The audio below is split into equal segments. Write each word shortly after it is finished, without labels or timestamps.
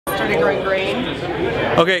started growing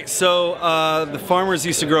grain? Okay, so the farmers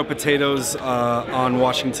used to grow potatoes on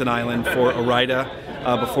Washington Island for Orida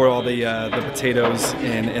before all the potatoes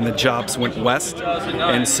and the jobs went west,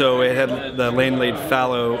 and so it had the land laid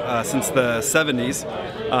fallow since the 70s,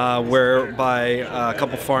 whereby a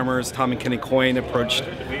couple farmers, Tom and Kenny Coyne, approached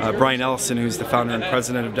Brian Ellison, who's the founder and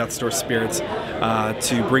president of Death Store Spirits,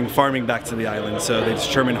 to bring farming back to the island. So they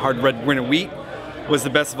determined hard red winter wheat was the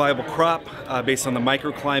best viable crop based on the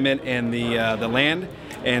microclimate and the land,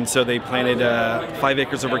 and so they planted 5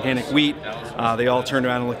 acres of organic wheat. They all turned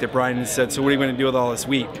around and looked at Brian and said, "So what are you going to do with all this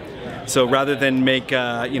wheat?" So rather than make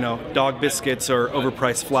dog biscuits or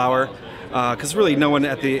overpriced flour, because really no one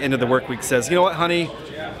at the end of the work week says, "You know what, honey?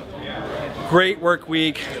 Great work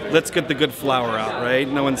week, let's get the good flour out," right?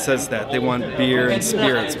 No one says that. They want beer and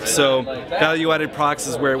spirits. So value-added products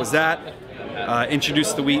is where it was at.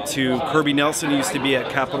 Introduced the wheat to Kirby Nelson, who used to be at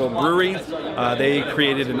Capitol Brewery. They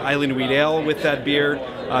created an island wheat ale with that beer,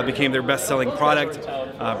 became their best-selling product.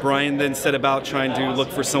 Brian then set about trying to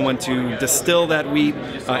look for someone to distill that wheat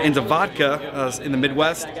into vodka in the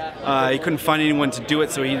Midwest. He couldn't find anyone to do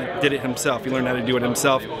it, so he did it himself. He learned how to do it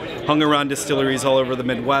himself, hung around distilleries all over the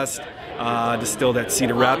Midwest. Distilled at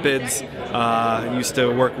Cedar Rapids, used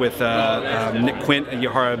to work with Nick Quint at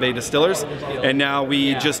Yahara Bay Distillers, and now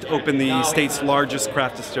we just opened the state's largest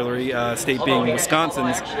craft distillery, state being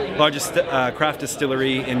Wisconsin's largest craft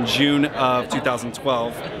distillery in June of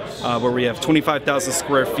 2012, where we have 25,000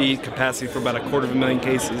 square feet, capacity for about 250,000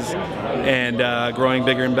 cases, and growing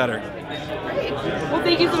bigger and better. Great. Well,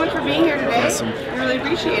 thank you so much for being here today. Awesome. I really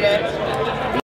appreciate it.